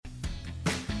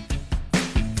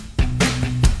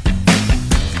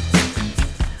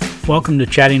Welcome to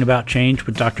Chatting About Change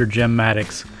with Dr. Jim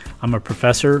Maddox. I'm a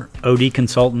professor, OD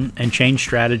consultant, and change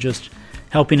strategist,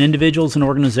 helping individuals and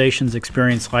organizations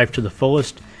experience life to the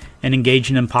fullest and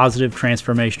engaging in positive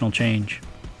transformational change.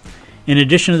 In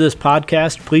addition to this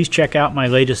podcast, please check out my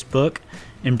latest book,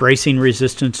 Embracing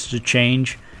Resistance to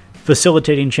Change,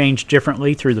 Facilitating Change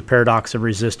Differently Through the Paradox of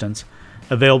Resistance,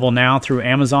 available now through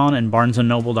Amazon and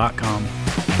BarnesandNoble.com.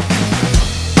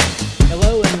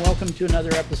 Hello, and welcome to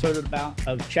another episode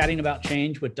of Chatting About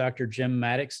Change with Dr. Jim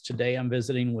Maddox. Today, I'm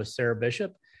visiting with Sarah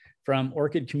Bishop from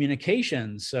Orchid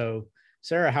Communications. So,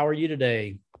 Sarah, how are you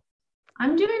today?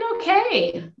 I'm doing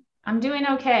okay.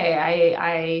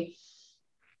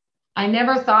 I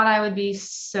never thought I would be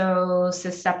so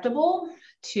susceptible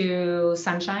to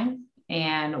sunshine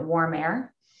and warm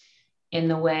air in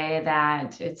the way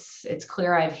that it's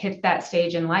clear I've hit that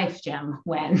stage in life, Jim,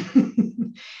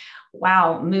 when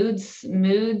wow, moods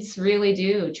really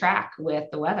do track with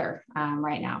the weather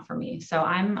right now for me. So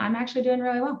I'm actually doing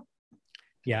really well.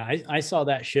 Yeah, I saw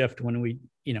that shift when we,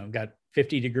 got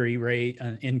 50-degree rate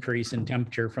increase in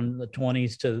temperature from the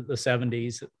 20s to the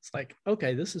 70s. It's like,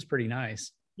 okay, this is pretty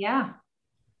nice. Yeah.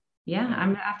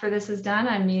 After this is done,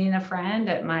 I'm meeting a friend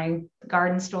at my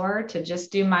garden store to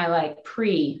just do my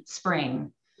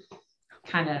pre-spring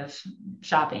kind of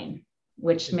shopping,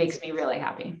 which makes me really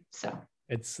happy. So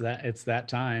it's that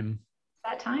time.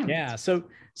 Yeah. So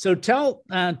talk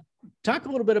a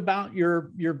little bit about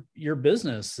your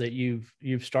business that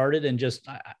you've started, and just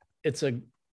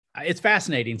it's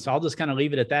fascinating. So I'll just kind of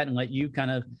leave it at that and let you kind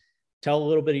of tell a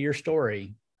little bit of your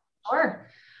story. Sure.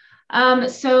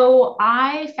 So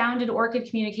I founded Orchid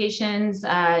Communications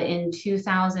in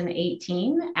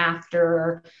 2018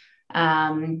 after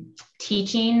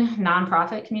teaching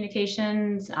nonprofit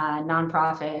communications,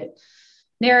 nonprofit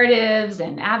narratives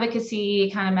and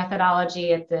advocacy kind of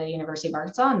methodology at the University of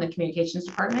Arkansas in the communications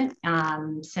department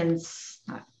since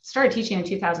I started teaching in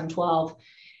 2012.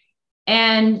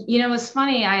 And, it's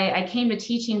funny, I came to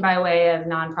teaching by way of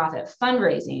nonprofit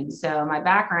fundraising. So my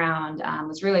background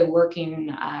was really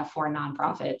working for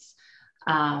nonprofits.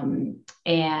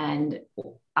 And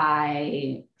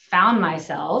I found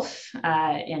myself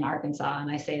in Arkansas, and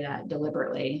I say that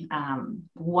deliberately,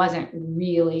 wasn't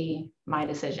really my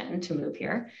decision to move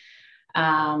here.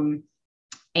 And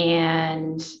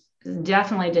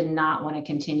definitely did not want to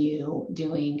continue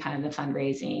doing kind of the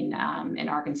fundraising in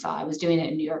Arkansas. I was doing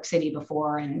it in New York City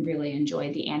before and really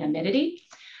enjoyed the anonymity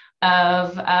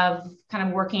of kind of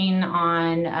working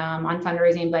on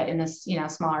fundraising, but in this,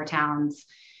 smaller towns.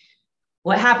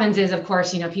 What happens is, of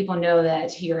course, people know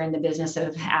that you're in the business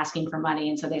of asking for money.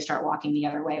 And so they start walking the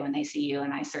other way when they see you.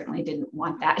 And I certainly didn't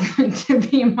want that to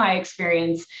be my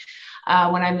experience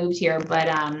when I moved here. But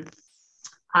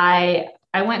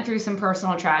I went through some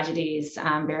personal tragedies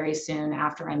very soon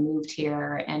after I moved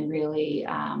here, and really,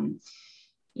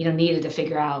 needed to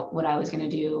figure out what I was going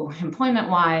to do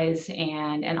employment-wise,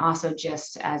 and also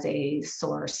just as a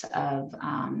source of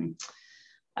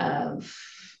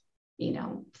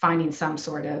finding some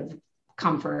sort of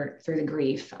comfort through the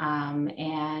grief,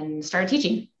 and started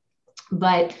teaching.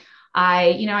 But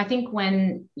I think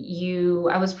when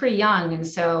I was pretty young, and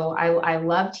so I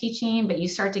love teaching, but you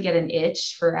start to get an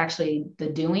itch for actually the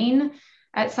doing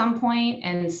at some point.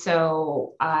 And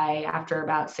so after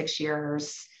about 6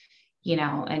 years,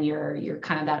 and you're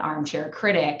kind of that armchair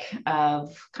critic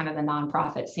of kind of the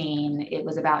nonprofit scene, it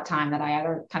was about time that I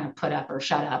either kind of put up or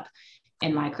shut up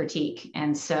in my critique.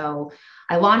 And so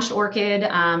I launched Orchid.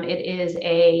 It is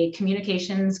a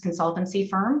communications consultancy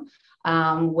firm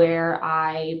where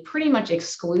I pretty much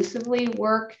exclusively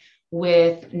work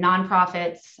with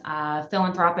nonprofits,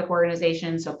 philanthropic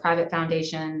organizations, so private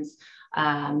foundations,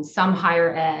 some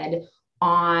higher ed,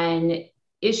 on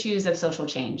issues of social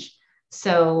change.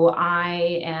 So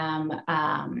I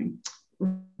am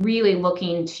really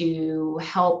looking to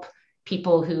help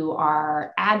people who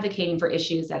are advocating for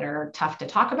issues that are tough to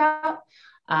talk about,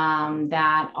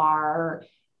 that are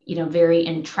very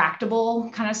intractable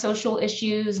kind of social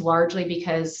issues, largely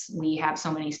because we have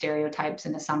so many stereotypes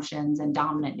and assumptions and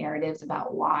dominant narratives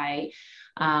about why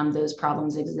those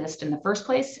problems exist in the first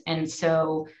place. And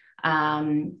so,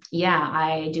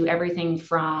 I do everything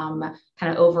from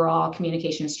kind of overall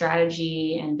communication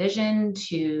strategy and vision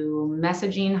to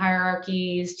messaging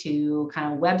hierarchies to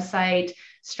kind of website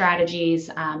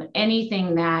strategies,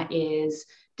 anything that is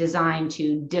designed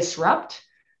to disrupt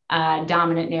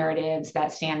dominant narratives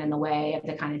that stand in the way of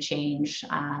the kind of change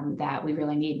that we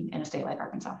really need in a state like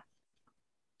Arkansas.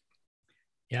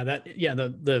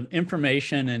 The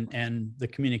information and the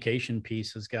communication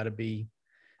piece has got to be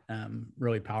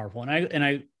really powerful. And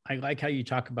I like how you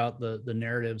talk about the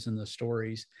narratives and the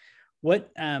stories. What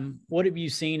have you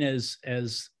seen as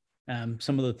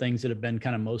some of the things that have been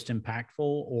kind of most impactful,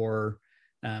 or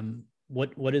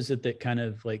what is it that kind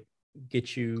of like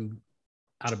gets you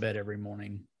out of bed every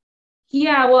morning?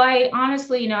 Yeah, well, I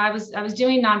honestly, I was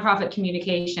doing nonprofit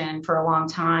communication for a long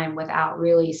time without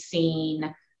really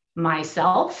seeing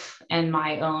myself and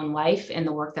my own life in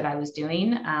the work that I was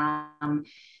doing.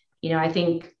 I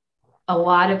think a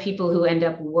lot of people who end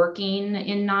up working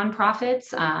in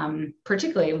nonprofits,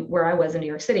 particularly where I was in New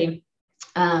York City,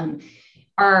 um,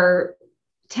 are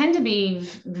tend to be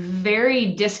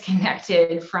very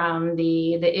disconnected from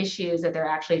the issues that they're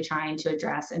actually trying to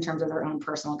address in terms of their own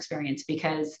personal experience,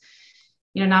 because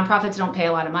nonprofits don't pay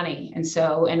a lot of money. And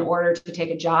so in order to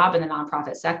take a job in the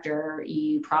nonprofit sector,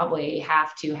 you probably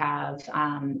have to have,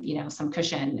 some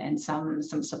cushion and some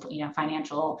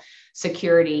financial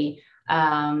security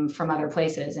from other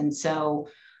places. And so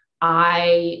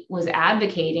I was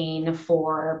advocating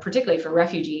particularly for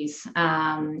refugees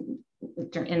in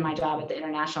my job at the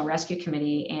International Rescue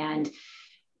Committee. And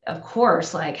of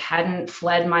course, like hadn't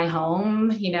fled my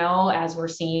home, as we're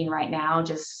seeing right now,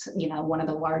 just, one of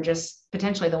the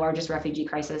potentially the largest refugee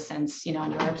crisis since, in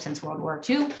Europe since World War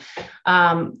II.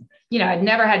 I'd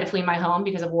never had to flee my home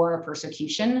because of war or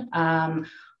persecution.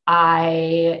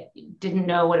 I didn't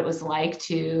know what it was like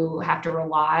to have to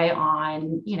rely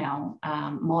on,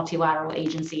 multilateral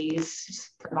agencies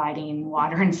providing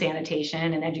water and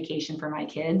sanitation and education for my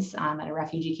kids at a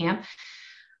refugee camp.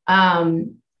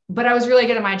 But I was really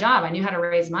good at my job. I knew how to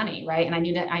raise money, right? And I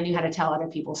knew how to tell other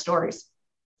people's stories.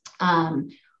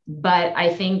 But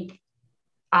I think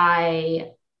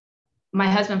my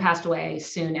husband passed away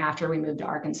soon after we moved to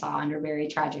Arkansas under very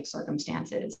tragic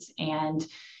circumstances. And,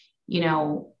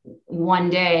 one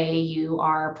day you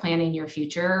are planning your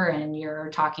future and you're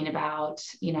talking about,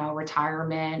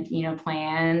 retirement,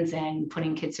 plans and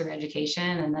putting kids through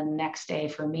education. And then the next day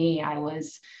for me, I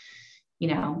was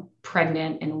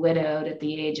pregnant and widowed at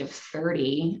the age of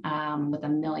 30 with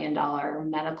 $1 million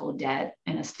medical debt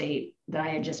in a state that I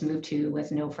had just moved to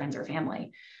with no friends or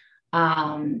family.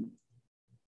 And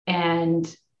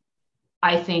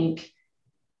I think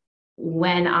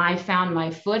when I found my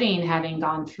footing, having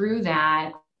gone through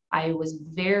that, I was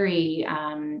very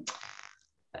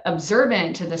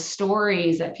observant to the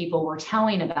stories that people were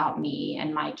telling about me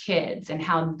and my kids and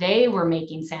how they were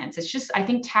making sense. It's just, I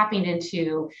think, tapping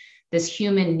into this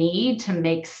human need to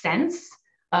make sense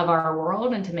of our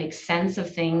world and to make sense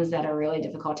of things that are really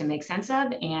difficult to make sense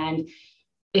of. And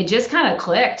it just kind of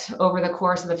clicked over the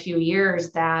course of a few years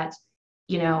that,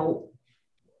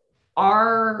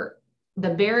 the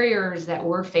barriers that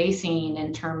we're facing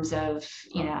in terms of,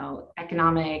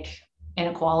 economic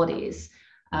inequalities,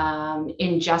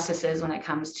 injustices when it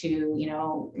comes to,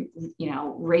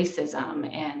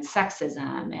 racism and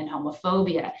sexism and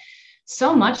homophobia.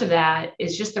 So much of that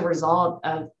is just the result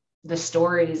of the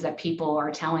stories that people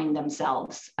are telling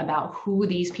themselves about who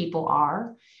these people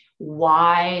are,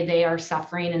 why they are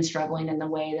suffering and struggling in the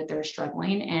way that they're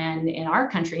struggling. And in our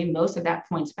country, most of that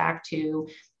points back to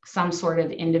some sort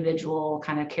of individual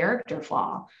kind of character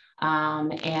flaw.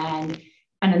 And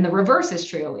then the reverse is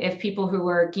true. If people who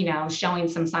are, showing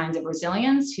some signs of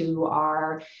resilience, who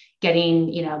are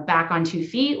getting, back on 2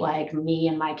 feet, like me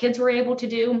and my kids were able to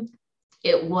do,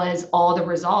 it was all the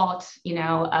result,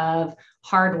 of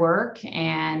hard work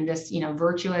and this,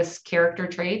 virtuous character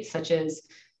traits such as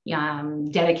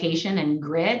dedication and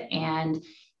grit. And,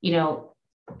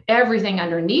 everything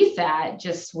underneath that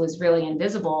just was really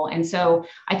invisible. And so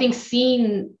I think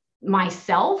seeing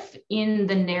myself in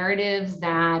the narratives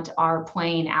that are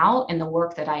playing out and the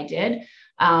work that I did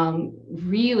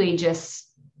really just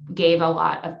gave a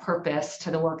lot of purpose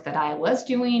to the work that I was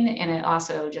doing. And it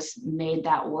also just made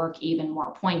that work even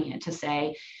more poignant to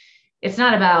say, it's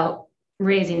not about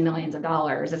raising millions of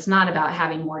dollars. It's not about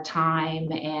having more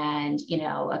time and,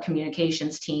 a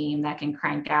communications team that can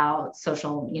crank out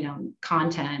social,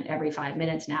 content every 5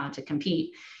 minutes now to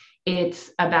compete.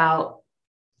 It's about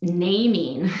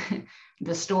naming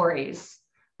the stories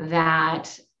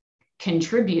that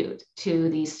contribute to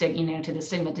the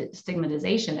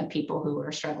stigmatization of people who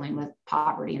are struggling with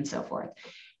poverty and so forth,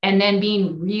 and then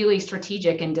being really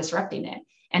strategic in disrupting it.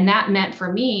 And that meant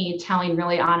for me telling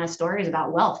really honest stories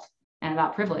about wealth and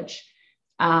about privilege.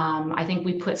 I think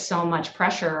we put so much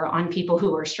pressure on people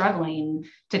who are struggling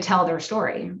to tell their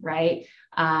story, right?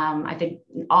 I think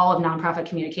all of nonprofit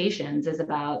communications is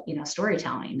about,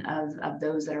 storytelling of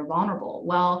those that are vulnerable.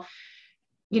 Well,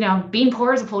 being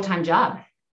poor is a full-time job.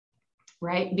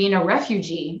 right? Being a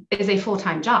refugee is a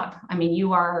full-time job. I mean, you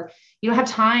don't have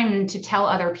time to tell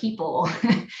other people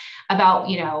about,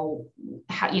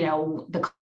 how, the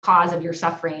cause of your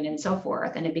suffering and so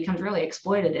forth. And it becomes really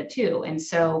exploitative too. And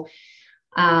so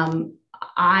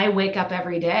I wake up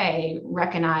every day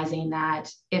recognizing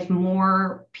that if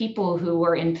more people who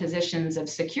were in positions of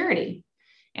security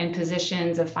and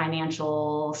positions of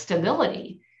financial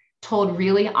stability told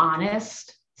really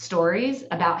honest stories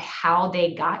about how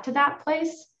they got to that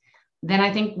place, then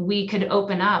I think we could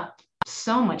open up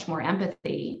so much more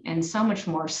empathy and so much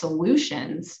more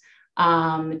solutions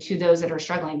to those that are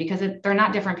struggling, because they're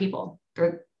not different people.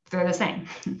 They're the same.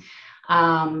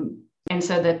 And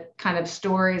so the kind of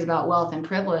stories about wealth and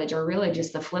privilege are really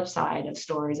just the flip side of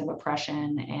stories of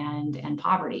oppression and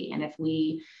poverty. And if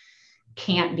we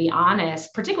can't be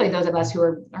honest, particularly those of us who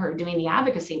are doing the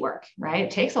advocacy work, right?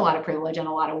 It takes a lot of privilege and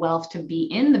a lot of wealth to be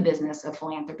in the business of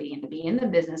philanthropy and to be in the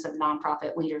business of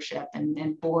nonprofit leadership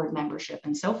and board membership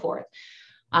and so forth.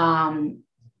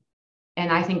 And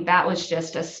I think that was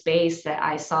just a space that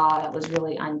I saw that was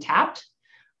really untapped.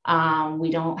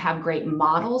 We don't have great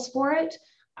models for it.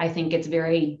 I think it's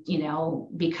very,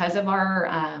 because of our,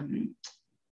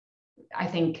 I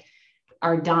think,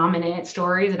 our dominant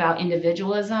stories about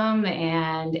individualism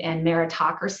and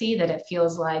meritocracy, that it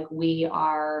feels like we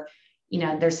are,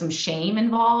 there's some shame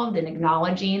involved in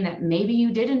acknowledging that maybe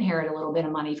you did inherit a little bit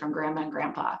of money from grandma and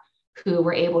grandpa who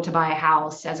were able to buy a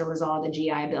house as a result of the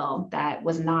GI Bill that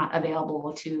was not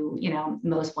available to,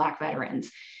 most Black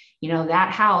veterans.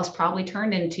 That house probably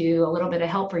turned into a little bit of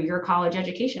help for your college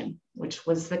education, which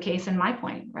was the case in my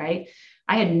point, right?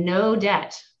 I had no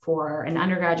debt for an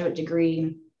undergraduate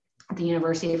degree at the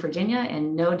University of Virginia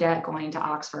and no debt going to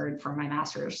Oxford for my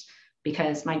master's,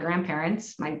 because my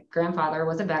grandfather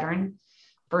was a veteran.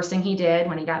 First thing he did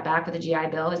when he got back with the GI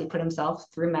Bill is he put himself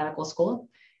through medical school,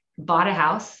 bought a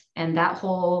house, and that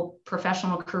whole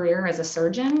professional career as a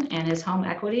surgeon and his home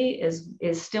equity is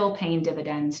still paying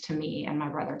dividends to me and my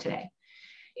brother today.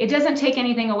 It doesn't take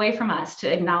anything away from us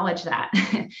to acknowledge that.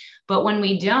 But when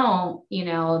we don't,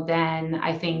 then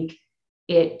I think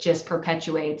it just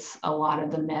perpetuates a lot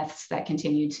of the myths that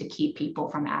continue to keep people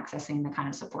from accessing the kind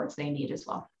of supports they need as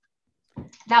well.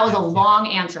 That was a long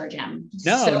answer, Jim.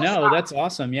 No, that's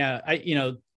awesome. Yeah.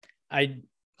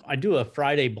 I do a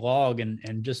Friday blog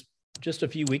and just a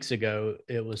few weeks ago,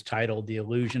 it was titled The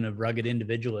Illusion of Rugged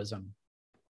Individualism.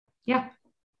 Yeah.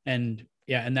 And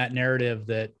that narrative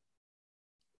that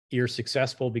you're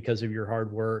successful because of your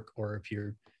hard work, or if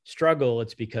you struggle,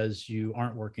 it's because you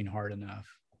aren't working hard enough.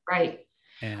 Right.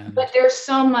 But there's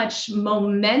so much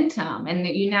momentum, and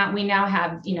we now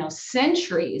have,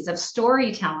 centuries of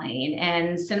storytelling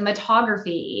and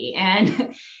cinematography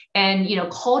and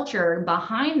culture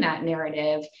behind that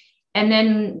narrative. And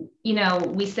then,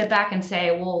 we sit back and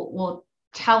say, well,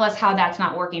 tell us how that's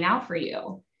not working out for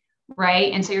you.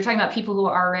 Right. And so you're talking about people who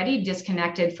are already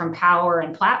disconnected from power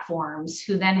and platforms,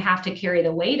 who then have to carry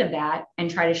the weight of that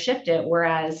and try to shift it.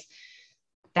 Whereas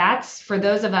that's for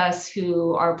those of us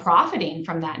who are profiting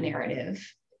from that narrative,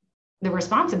 the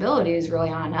responsibility is really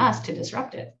on us to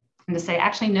disrupt it and to say,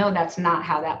 actually, no, that's not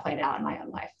how that played out in my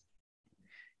own life.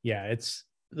 Yeah. It's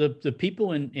the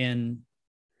people in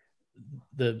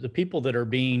the people that are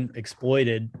being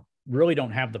exploited really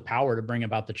don't have the power to bring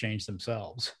about the change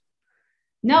themselves.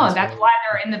 No, that's why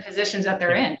they're in the positions that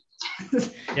they're in.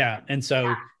 Yeah. And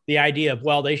so the idea of,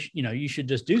 well, you should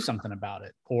just do something about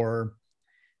it, or,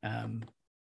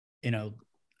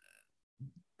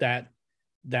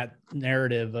 that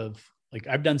narrative of, like,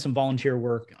 I've done some volunteer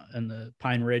work in the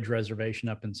Pine Ridge Reservation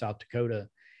up in South Dakota,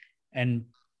 and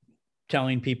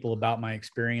telling people about my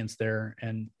experience there.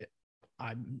 And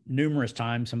numerous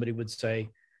times somebody would say,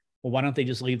 well, why don't they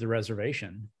just leave the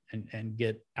reservation and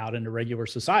get out into regular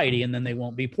society, and then they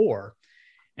won't be poor?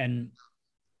 And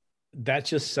that's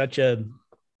just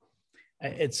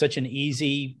it's such an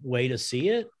easy way to see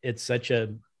it. It's such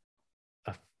a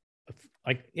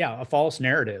false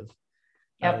narrative.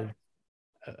 Yep.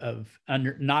 of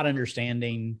not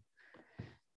understanding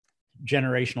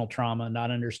generational trauma,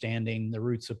 not understanding the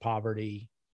roots of poverty,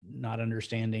 not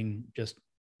understanding just,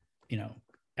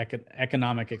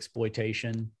 economic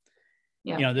exploitation.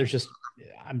 Yeah.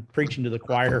 I'm preaching to the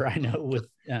choir, I know,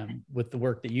 with the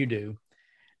work that you do.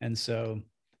 And so,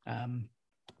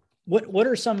 what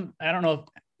are some, I don't know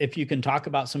if you can talk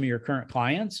about some of your current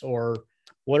clients, or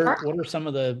what are some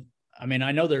of the, I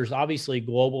know there's obviously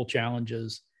global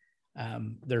challenges.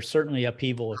 There's certainly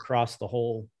upheaval across the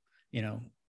whole,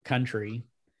 country.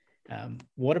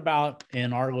 What about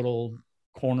in our little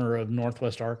corner of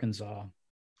Northwest Arkansas?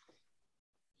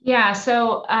 Yeah.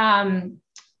 So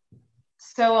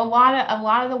So a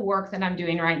lot of the work that I'm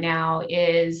doing right now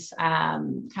is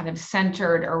kind of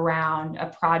centered around a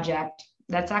project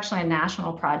that's actually a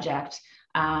national project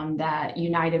that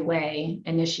United Way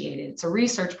initiated. It's a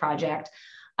research project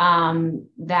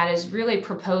that is really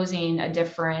proposing a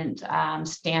different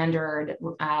standard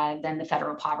than the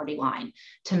federal poverty line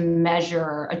to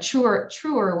measure a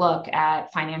truer look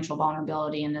at financial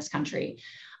vulnerability in this country.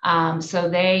 So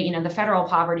the federal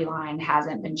poverty line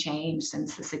hasn't been changed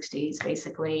since the 60s,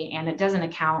 basically, and it doesn't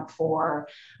account for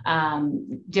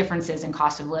differences in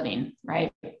cost of living,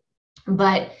 right?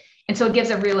 And so it gives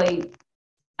a really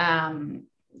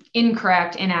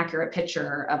incorrect, inaccurate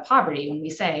picture of poverty when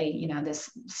we say, this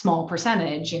small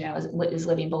percentage, is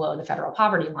living below the federal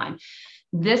poverty line.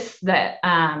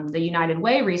 The United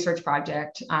Way research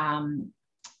project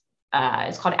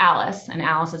is called ALICE, and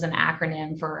ALICE is an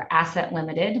acronym for Asset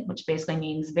Limited, which basically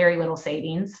means very little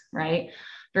savings, right?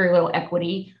 Very little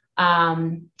equity.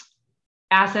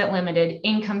 Asset limited,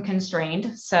 income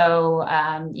constrained. So,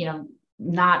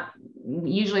 not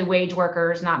usually wage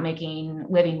workers, not making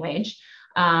living wage,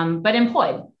 but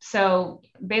employed. So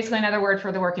basically another word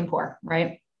for the working poor,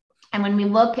 right? And when we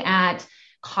look at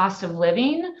cost of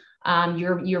living,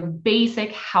 your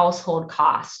basic household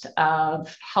cost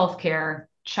of healthcare,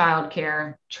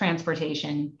 childcare,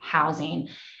 transportation, housing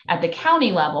at the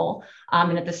county level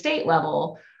and at the state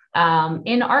level,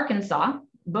 in Arkansas,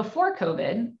 before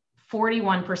COVID,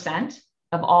 41%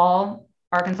 of all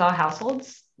Arkansas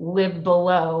households live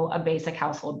below a basic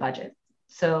household budget.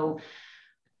 So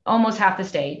almost half the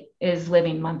state is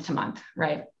living month to month,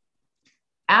 right?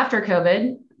 After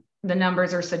COVID, the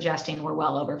numbers are suggesting we're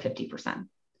well over 50%.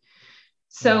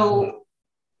 So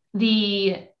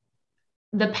the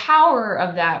power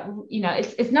of that,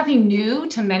 it's nothing new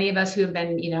to many of us who have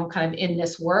been, kind of in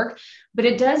this work, but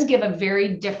it does give a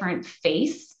very different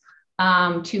face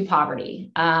to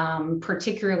poverty,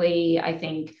 particularly, I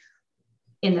think,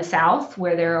 in the South,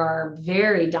 where there are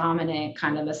very dominant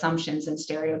kind of assumptions and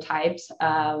stereotypes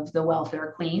of the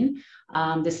welfare queen,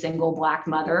 the single Black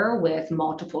mother with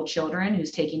multiple children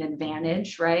who's taking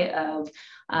advantage, right, of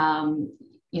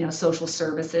social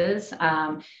services.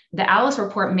 The ALICE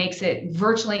report makes it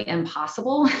virtually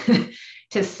impossible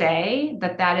to say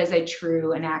that is a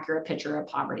true and accurate picture of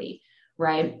poverty,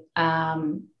 right?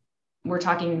 We're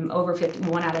talking over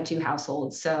 1 out of 2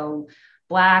 households. So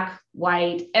Black,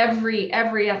 white, every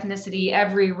ethnicity,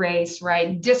 every race,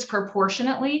 right?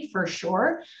 Disproportionately, for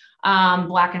sure,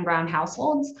 Black and brown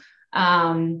households.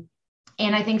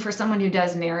 And I think for someone who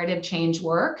does narrative change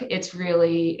work,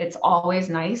 it's always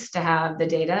nice to have the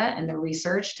data and the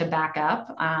research to back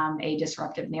up a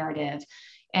disruptive narrative.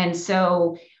 And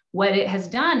so what it has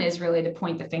done is really to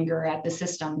point the finger at the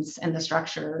systems and the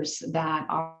structures that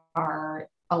are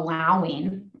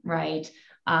allowing, right,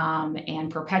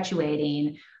 and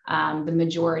perpetuating the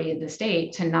majority of the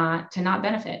state to not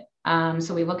benefit.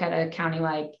 So we look at a county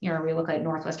like, we look at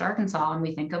Northwest Arkansas and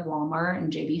we think of Walmart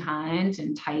and J.B. Hunt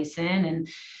and Tyson and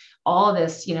all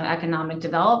this, economic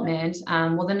development.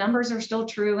 Well, the numbers are still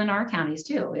true in our counties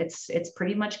too. It's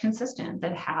pretty much consistent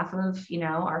that half of,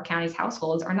 our county's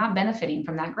households are not benefiting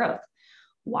from that growth.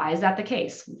 Why is that the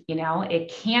case?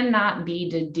 It cannot be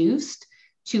deduced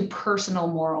to personal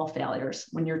moral failures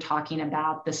when you're talking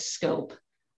about the scope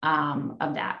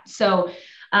of that. So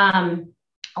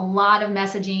a lot of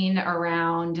messaging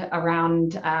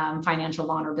around financial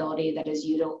vulnerability that is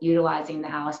utilizing the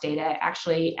ALICE data,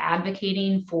 actually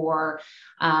advocating for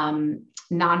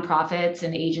nonprofits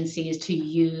and agencies to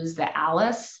use the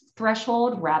ALICE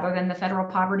threshold rather than the federal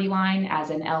poverty line as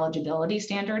an eligibility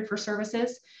standard for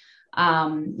services.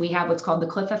 We have what's called the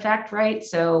cliff effect, right?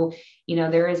 So,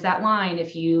 there is that line,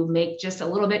 if you make just a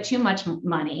little bit too much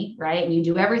money, right, and you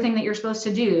do everything that you're supposed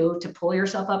to do to pull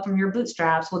yourself up from your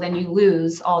bootstraps, well, then you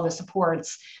lose all the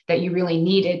supports that you really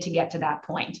needed to get to that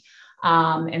point.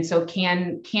 And so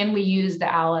can we use the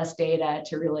ALICE data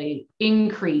to really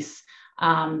increase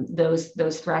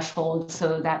those thresholds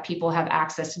so that people have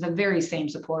access to the very same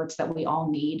supports that we all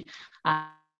need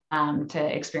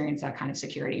to experience that kind of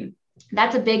security?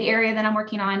 That's a big area that I'm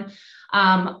working on.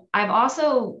 I've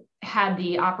also had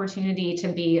the opportunity to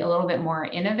be a little bit more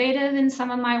innovative in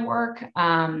some of my work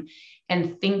and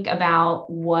think about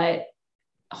what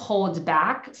holds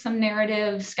back some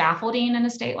narrative scaffolding in a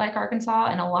state like Arkansas.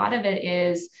 And a lot of it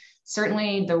is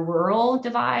certainly the rural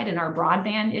divide and our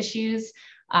broadband issues.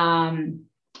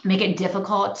 Make it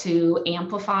difficult to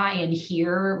amplify and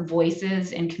hear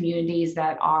voices in communities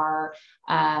that are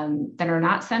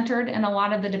not centered in a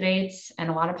lot of the debates and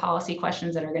a lot of policy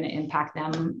questions that are going to impact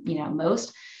them,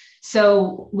 most.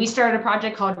 So we started a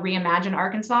project called Reimagine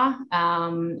Arkansas.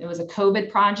 It was a COVID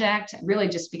project, really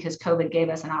just because COVID gave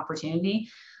us an opportunity.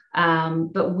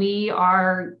 But we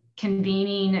are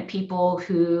convening people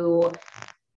who,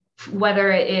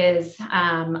 whether it is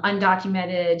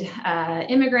undocumented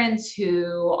immigrants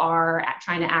who are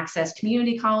trying to access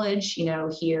community college,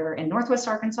 here in Northwest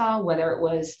Arkansas, whether it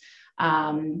was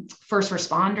first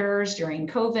responders during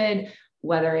COVID,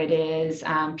 whether it is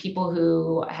people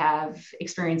who have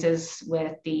experiences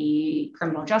with the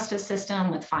criminal justice system,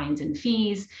 with fines and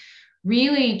fees,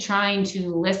 really trying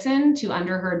to listen to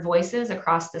underheard voices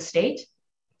across the state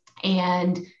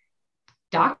and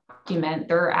document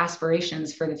their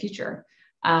aspirations for the future.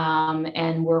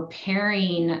 And we're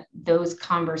pairing those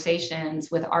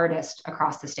conversations with artists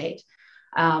across the state.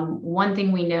 One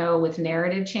thing we know with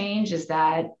narrative change is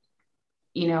that,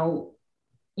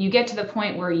 you get to the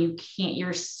point where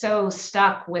you're so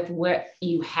stuck with what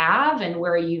you have and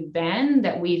where you've been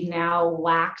that we now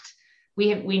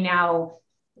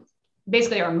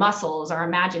basically our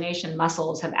imagination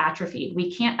muscles have atrophied.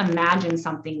 We can't imagine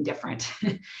something different,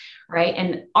 right?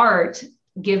 And art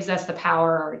gives us the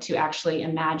power to actually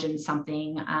imagine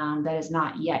something that is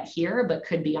not yet here, but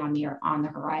could be on the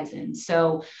horizon.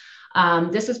 So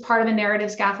this is part of a narrative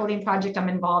scaffolding project I'm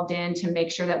involved in to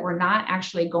make sure that we're not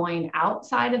actually going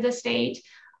outside of the state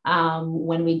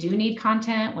when we do need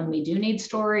content, when we do need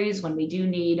stories, when we do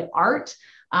need art,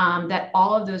 that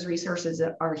all of those resources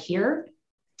are here.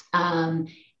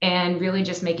 And really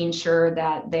just making sure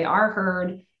that they are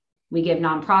heard. We give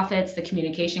nonprofits the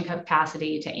communication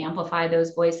capacity to amplify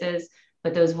those voices,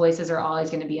 but those voices are always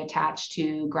going to be attached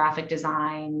to graphic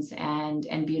designs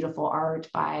and beautiful art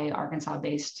by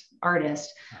Arkansas-based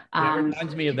artists. That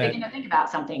reminds me of that. To think about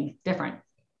something different.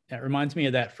 That reminds me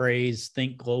of that phrase,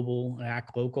 think global,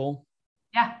 act local.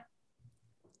 Yeah.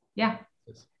 Yeah.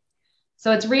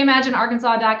 So it's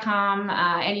reimaginearkansas.com.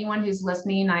 Anyone who's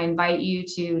listening, I invite you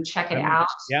to check it out.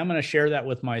 Yeah, I'm going to share that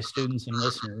with my students and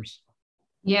listeners.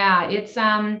 Yeah, it's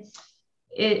been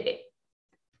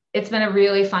a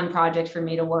really fun project for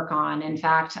me to work on. In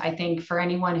fact, I think for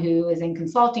anyone who is in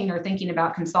consulting or thinking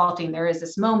about consulting, there is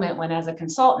this moment when, as a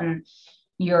consultant,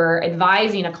 you're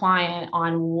advising a client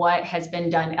on what has been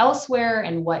done elsewhere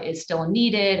and what is still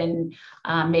needed, and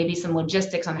maybe some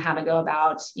logistics on how to go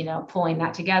about, pulling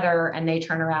that together. And they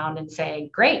turn around and say,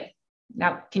 "Great,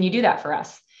 now can you do that for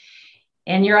us?"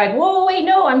 And you're like, "Whoa, wait,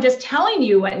 no, I'm just telling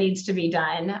you what needs to be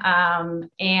done."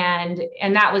 And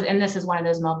this is one of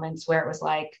those moments where it was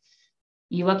like,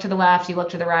 you look to the left, you look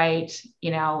to the right,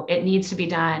 it needs to be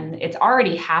done. It's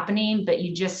already happening, but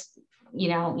you just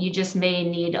may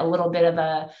need a little bit of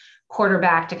a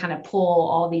quarterback to kind of pull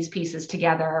all these pieces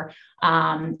together.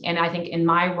 And I think in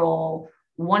my role,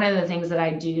 one of the things that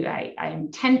I do, I'm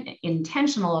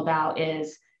intentional about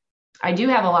is I do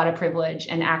have a lot of privilege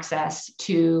and access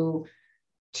to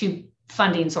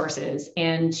funding sources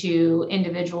and to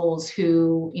individuals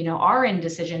who, are in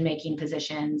decision-making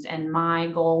positions. And my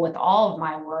goal with all of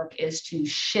my work is to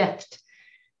shift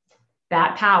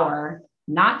that power,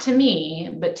 not to me,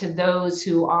 but to those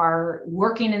who are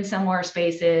working in similar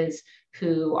spaces,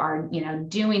 who are,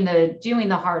 doing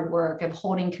the hard work of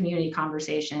holding community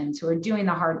conversations, who are doing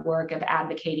the hard work of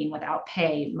advocating without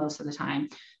pay most of the time,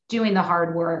 doing the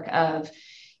hard work of,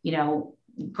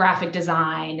 graphic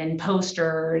design and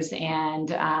posters and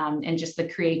just the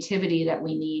creativity that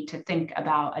we need to think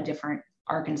about a different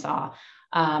Arkansas,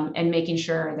 and making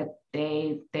sure that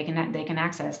they can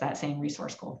access that same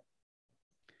resource pool.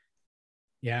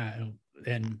 Yeah.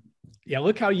 And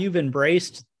look how you've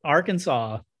embraced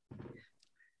Arkansas.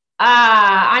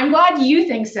 I'm glad you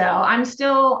think so. I'm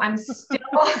still,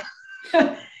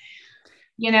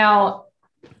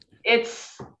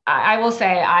 I will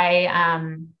say, I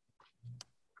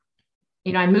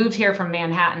moved here from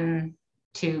Manhattan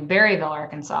to Berryville,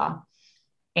 Arkansas,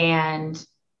 and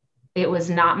it was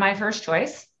not my first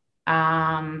choice.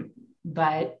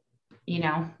 But,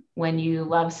 when you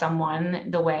love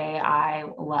someone the way I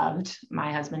loved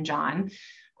my husband, John,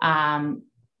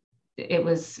 it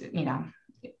was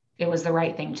the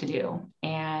right thing to do.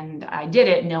 And I did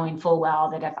it knowing full well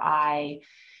that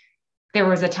there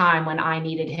was a time when I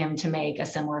needed him to make a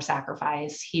similar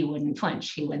sacrifice, he wouldn't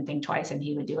flinch, he wouldn't think twice, and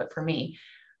he would do it for me.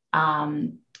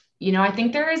 I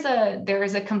think there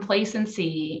is a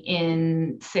complacency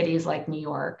in cities like New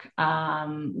York,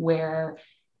 where,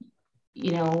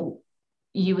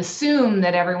 you assume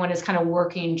that everyone is kind of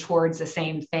working towards the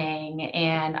same thing.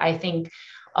 And I think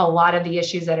a lot of the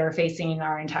issues that are facing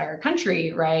our entire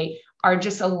country, right, are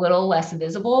just a little less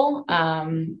visible,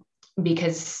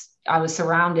 because I was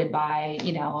surrounded by,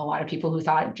 you know, a lot of people who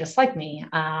thought just like me,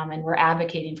 and were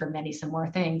advocating for many similar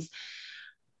things.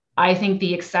 I think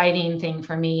the exciting thing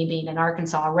for me being in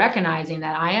Arkansas, recognizing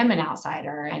that I am an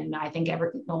outsider, and I think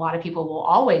a lot of people will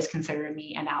always consider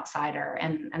me an outsider,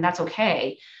 and that's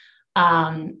okay,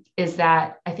 is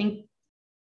that I think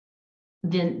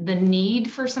the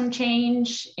need for some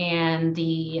change and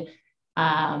the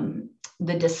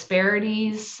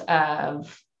disparities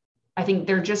of, I think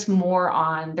they're just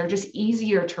they're just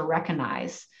easier to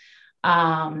recognize,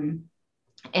 but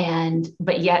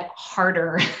yet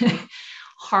harder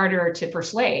harder to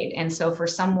persuade. And so for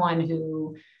someone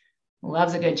who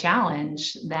loves a good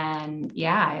challenge, then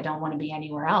yeah, I don't want to be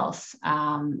anywhere else.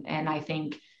 And I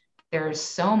think there's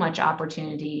so much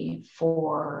opportunity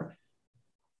for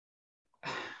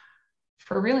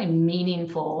really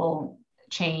meaningful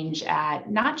change, at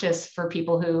not just for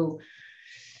people who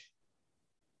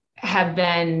have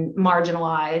been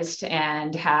marginalized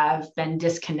and have been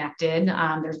disconnected.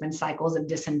 There's been cycles of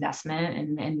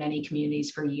disinvestment in many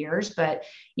communities for years, but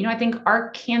you know, I think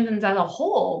Arkansans as a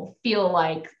whole feel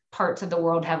like parts of the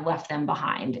world have left them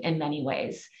behind in many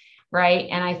ways, right?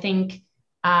 And I think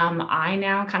I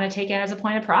now kind of take it as a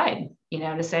point of pride, you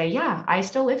know, to say, yeah, I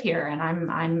still live here, and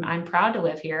I'm proud to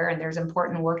live here, and there's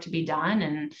important work to be done.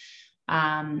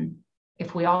 And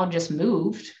if we all just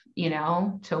moved, you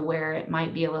know, to where it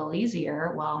might be a little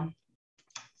easier, well,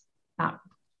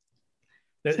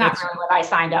 it's not really what I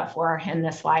signed up for in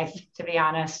this life, to be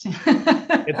honest.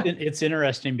 It's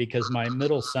interesting because my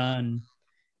middle son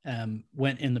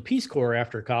went in the Peace Corps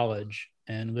after college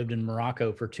and lived in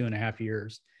Morocco for 2.5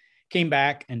 years. Came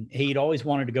back, and he'd always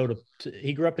wanted to go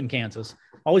he grew up in Kansas,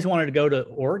 always wanted to go to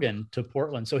Oregon, to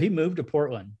Portland. So he moved to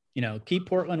Portland, you know, keep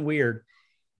Portland weird.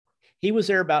 He was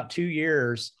there about 2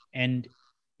 years, and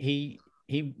he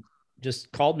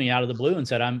just called me out of the blue and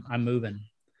said, I'm moving.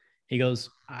 He goes,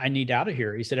 I need out of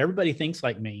here. He said, everybody thinks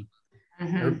like me.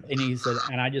 Mm-hmm. And he said,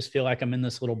 and I just feel like I'm in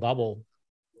this little bubble,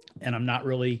 and I'm not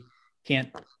really,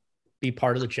 can't be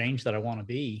part of the change that I want to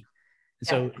be. And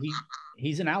so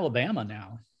he's in Alabama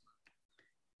now.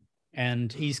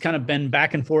 And he's kind of been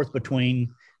back and forth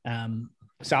between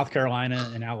South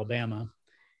Carolina and Alabama.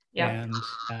 Yeah.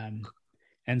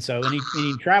 And so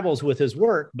he travels with his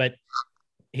work, but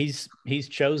he's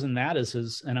chosen that as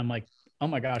his, and I'm like, oh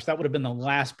my gosh, that would have been the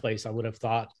last place I would have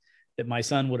thought that my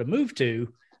son would have moved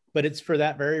to. But it's for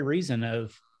that very reason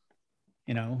of,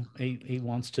 you know, he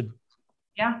wants to,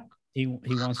 he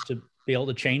wants to be able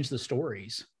to change the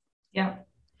stories. Yeah.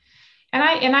 And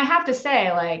I have to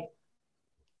say, like,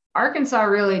 Arkansas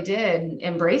really did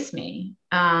embrace me.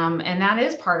 And that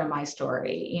is part of my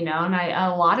story, you know, and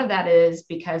a lot of that is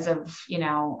because of, you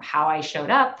know, how I showed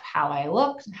up, how I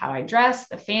looked, how I dressed,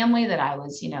 the family that I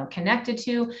was, you know, connected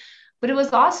to. But it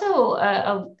was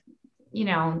also you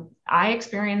know, I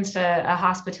experienced a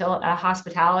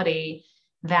hospitality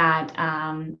that,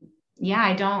 I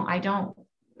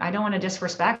don't want to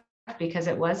disrespect, because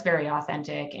it was very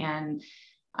authentic. And,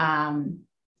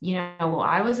 you know,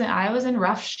 I was in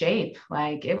rough shape.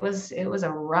 Like it was a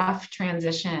rough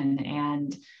transition.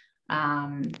 And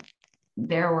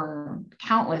there were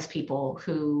countless people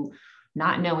who,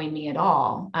 not knowing me at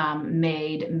all,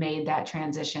 made that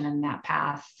transition and that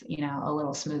path, you know, a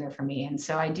little smoother for me. And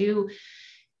so I do,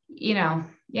 you know,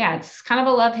 it's kind of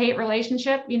a love-hate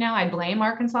relationship. You know, I blame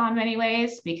Arkansas in many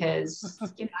ways, because,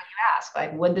 you know, you ask,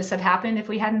 like, would this have happened if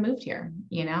we hadn't moved here?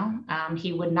 You know,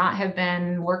 he would not have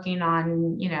been working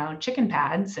on, you know, chicken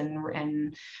pads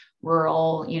in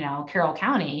rural, you know, Carroll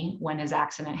County when his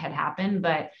accident had happened.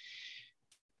 But,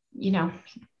 you know,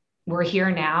 we're here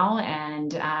now,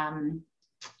 and,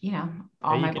 you know,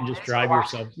 all you can just drive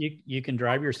yourself. You can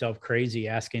drive yourself crazy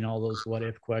asking all those what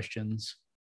if questions.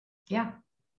 Yeah.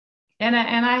 And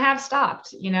I have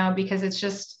stopped, you know, because it's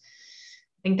just,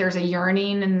 I think there's a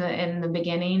yearning in the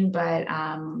beginning, but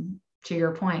to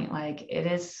your point, like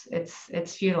it's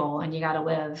futile, and you got to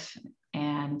live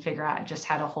and figure out just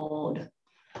how to hold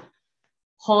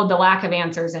the lack of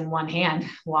answers in one hand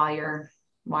while you're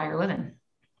living.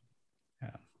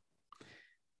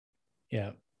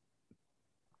 Yeah.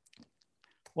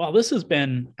 Well, this has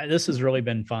really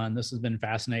been fun. This has been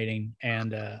fascinating.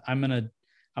 And I'm going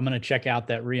to check out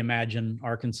that Reimagine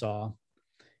Arkansas,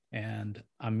 and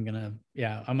I'm going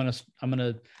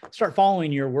to start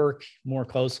following your work more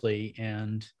closely.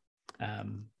 And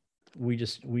we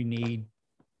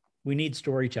need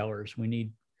storytellers.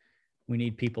 We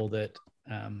need people that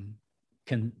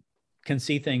can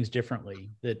see things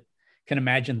differently, that can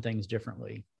imagine things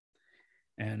differently.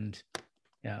 And,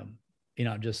 you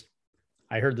know, just,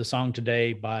 I heard the song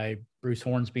today by Bruce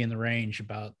Hornsby and the Range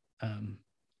about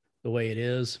the way it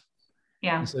is.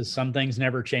 Yeah. He says some things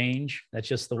never change. That's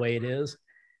just the way it is.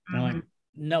 And I'm like,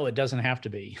 no, it doesn't have to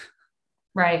be.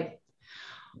 Right.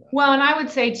 Well, and I would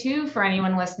say too, for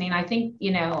anyone listening, I think,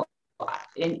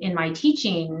 in my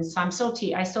teaching, so I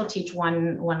still teach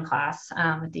one class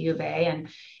at the U of A, and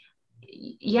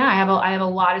yeah, I have a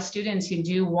lot of students who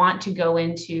do want to go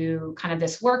into kind of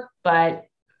this work, but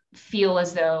feel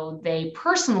as though they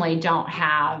personally don't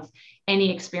have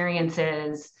any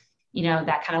experiences,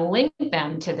 that kind of link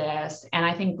them to this. And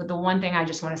I think the one thing I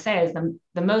just want to say is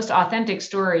the most authentic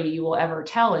story you will ever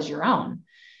tell is your own.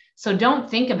 So I don't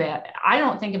think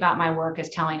about my work as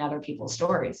telling other people's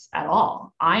stories at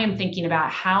all. I am thinking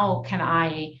about how can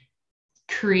I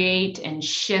create and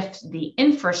shift the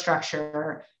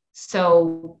infrastructure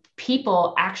so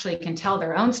people actually can tell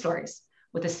their own stories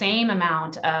with the same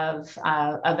amount of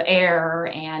air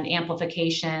and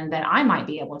amplification that I might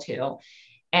be able to.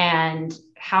 And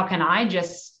how can I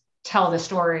just tell the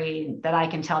story that I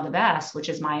can tell the best, which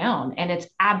is my own? And it's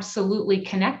absolutely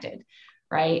connected,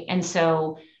 right? And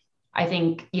so I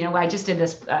think, I just did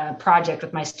this project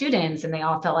with my students, and they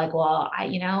all felt like, well,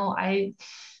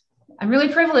 I'm really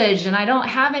privileged and I don't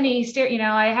have any,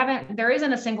 there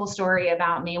isn't a single story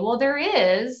about me. Well, there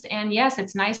is. And yes,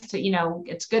 it's nice to,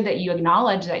 it's good that you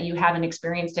acknowledge that you haven't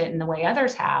experienced it in the way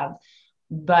others have,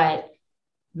 but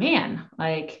man,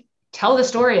 like, tell the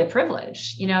story of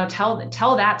privilege,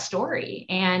 tell that story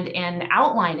and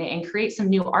outline it and create some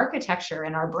new architecture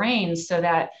in our brains so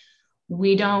that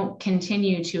we don't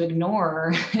continue to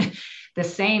ignore the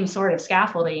same sort of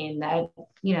scaffolding that,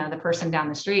 the person down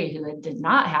the street who did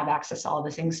not have access to all the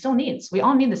things still needs. We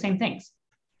all need the same things.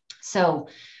 So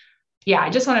yeah, I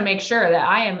just want to make sure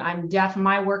that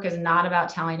my work is not about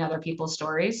telling other people's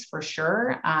stories, for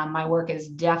sure. My work is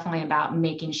definitely about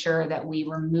making sure that we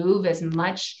remove as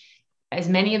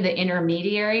many of the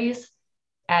intermediaries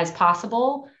as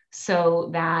possible,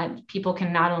 so that people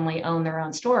can not only own their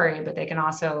own story, but they can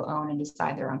also own and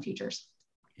decide their own futures.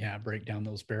 Yeah, break down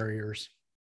those barriers.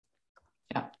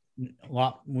 Yeah,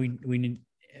 we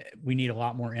need a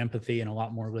lot more empathy and a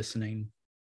lot more listening.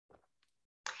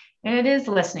 And it is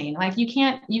listening. Like you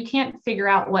can't figure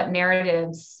out what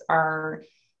narratives are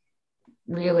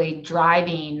really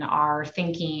driving our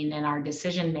thinking and our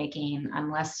decision making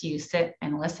unless you sit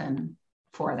and listen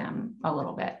for them a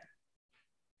little bit.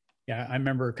 Yeah, I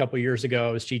remember a couple of years ago,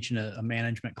 I was teaching a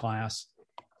management class,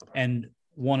 and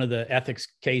one of the ethics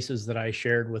cases that I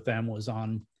shared with them was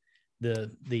on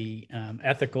the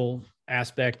ethical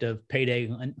aspect of payday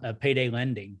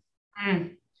lending.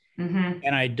 Mm-hmm.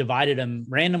 And I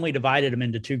randomly divided them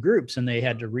into two groups, and they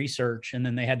had to research, and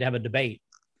then they had to have a debate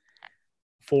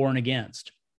for and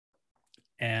against.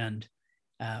 And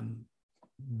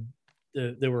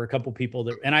there were a couple people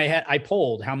that, and I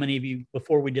polled how many of you,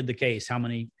 before we did the case, how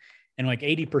many, and like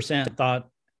 80% thought,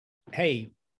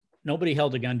 hey, nobody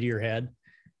held a gun to your head.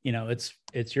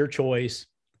 It's your choice.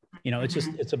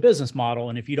 It's a business model.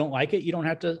 And if you don't like it, you don't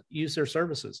have to use their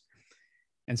services.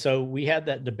 And so we had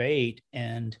that debate,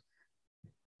 and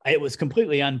it was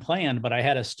completely unplanned, but I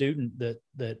had a student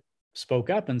that spoke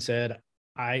up and said,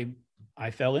 I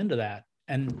fell into that.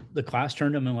 And the class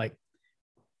turned to him and like,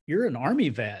 you're an Army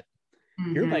vet.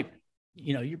 Mm-hmm. You're like,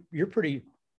 you're pretty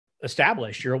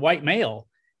established. You're a white male.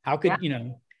 How could,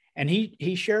 and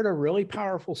he shared a really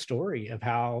powerful story of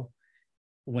how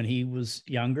when he was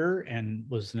younger and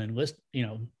was an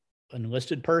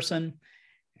enlisted person,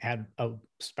 had a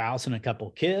spouse and a couple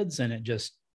of kids, and it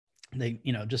just, they,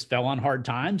 just fell on hard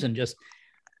times, and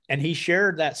he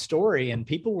shared that story, and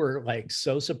people were like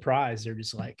so surprised. They're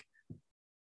just like,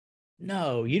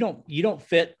 no, you don't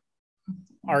fit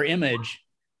our image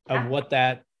of what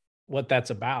that's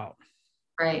about.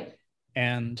 Right.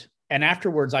 And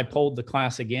afterwards I polled the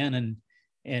class again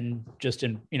and just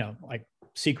in, like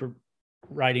secret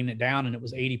writing it down, and it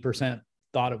was 80%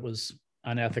 thought it was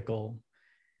unethical.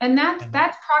 And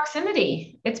that's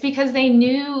proximity. It's because they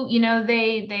knew,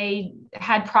 they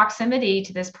had proximity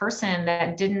to this person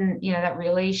that didn't, that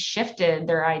really shifted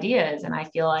their ideas. And I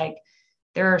feel like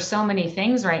there are so many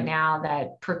things right now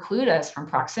that preclude us from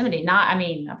proximity.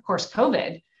 Of course,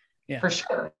 COVID, for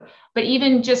sure. But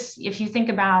even just if you think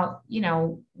about,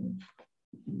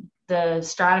 the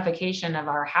stratification of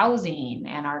our housing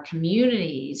and our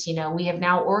communities, we have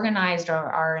now organized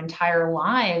our entire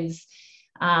lives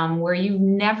where you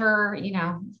never,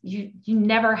 you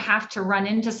never have to run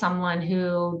into someone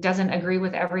who doesn't agree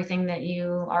with everything that you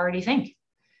already think.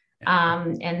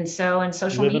 And so in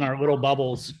social media, we live in our little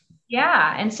bubbles.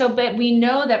 Yeah. And so, but we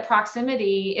know that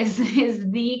proximity is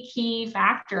the key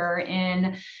factor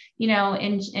in,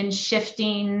 in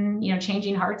shifting,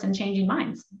 changing hearts and changing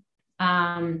minds.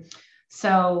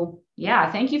 So,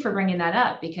 Yeah, thank you for bringing that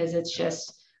up, because it's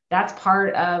just, that's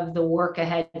part of the work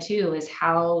ahead too, is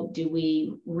how do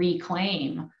we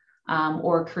reclaim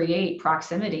or create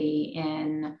proximity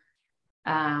in,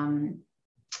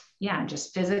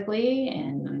 just physically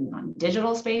and on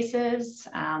digital spaces.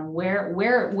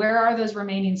 Where are those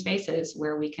remaining spaces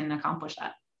where we can accomplish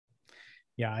that?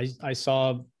 Yeah, I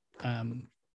saw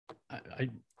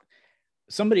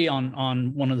somebody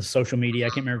on one of the social media, I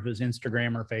can't remember if it was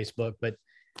Instagram or Facebook, but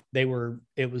it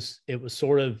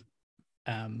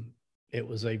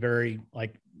was a very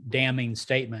like damning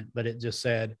statement, but it just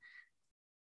said,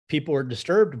 people are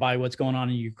disturbed by what's going on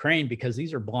in Ukraine because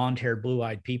these are blonde-haired,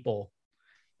 blue-eyed people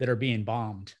that are being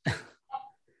bombed. And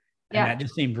that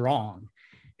just seemed wrong.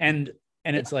 And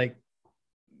it's like,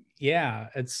 yeah,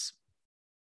 it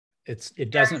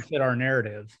doesn't fit our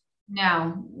narrative.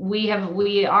 No, we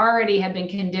already have been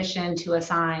conditioned to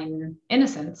assign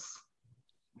innocence,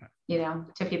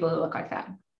 to people who look like that,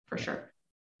 for sure.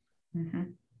 Mm-hmm.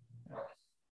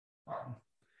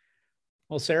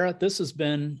 Well, Sarah, this has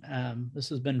been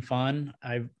fun.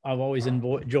 I've always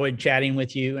enjoyed chatting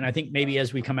with you, and I think maybe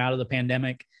as we come out of the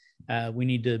pandemic, we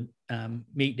need to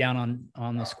meet down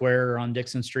on the square or on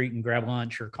Dixon Street and grab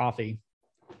lunch or coffee.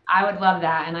 I would love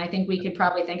that, and I think we could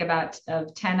probably think about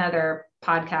 10 other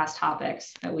podcast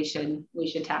topics that we should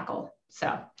tackle.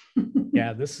 So,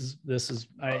 yeah, this is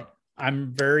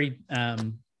I'm very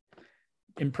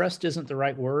impressed. Isn't the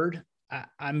right word.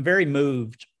 I'm very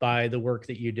moved by the work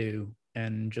that you do,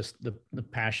 and just the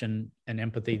passion and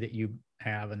empathy that you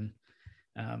have. And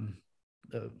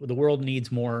the world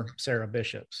needs more Sarah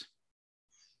Bishops.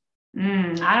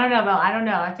 I don't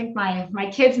know. I think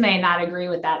my kids may not agree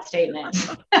with that statement.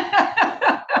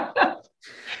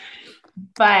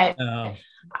 But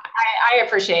I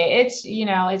appreciate it.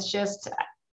 It's just,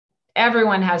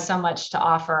 everyone has so much to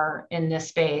offer in this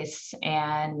space,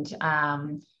 and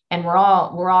we're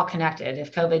all connected.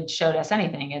 If COVID showed us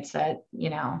anything, it's that,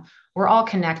 we're all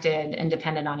connected and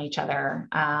dependent on each other.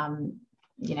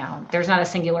 There's not a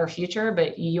singular future,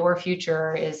 but your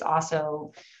future is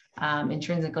also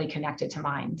intrinsically connected to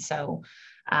mine. So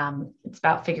it's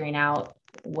about figuring out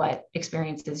what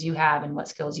experiences you have and what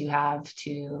skills you have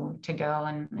to go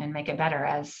and make it better.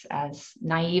 As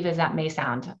naive as that may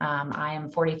sound, I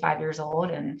am 45 years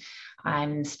old, and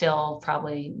I'm still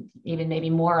probably even maybe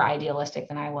more idealistic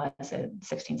than I was at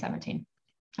 16, 17.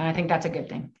 And I think that's a good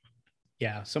thing.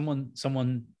 Yeah.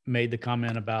 Someone made the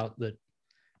comment about that,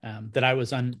 that I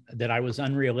was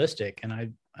unrealistic.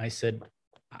 And I said,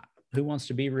 who wants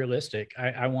to be realistic?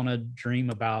 I want to dream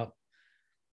about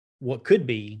what could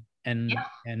be and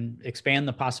expand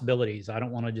the possibilities. I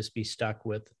don't want to just be stuck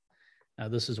with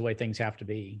this is the way things have to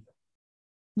be.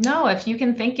 No, if you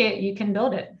can think it, you can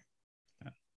build it.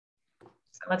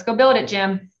 So let's go build it,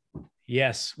 Jim.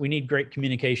 Yes, we need great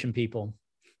communication people.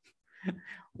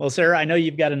 Well, Sarah, I know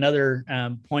you've got another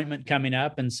appointment coming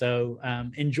up, and so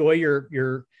enjoy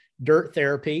your dirt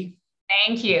therapy.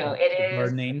 Thank you. It is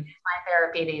gardening. My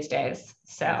therapy these days.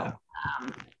 So,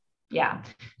 yeah.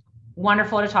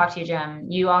 Wonderful to talk to you, Jim.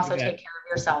 You also take care of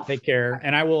yourself. Take care.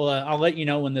 And I will, I'll let you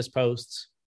know when this posts.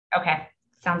 Okay.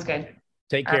 Sounds good.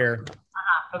 Take care.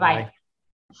 Bye-bye. Bye.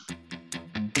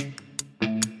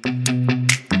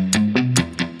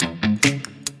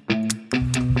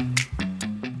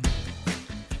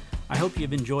 I hope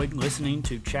you've enjoyed listening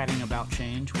to Chatting About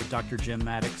Change with Dr. Jim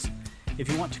Maddox.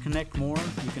 If you want to connect more,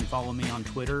 you can follow me on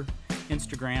Twitter,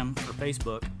 Instagram, or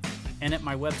Facebook, and at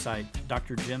my website,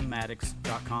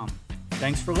 drjimmaddox.com.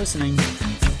 Thanks for listening.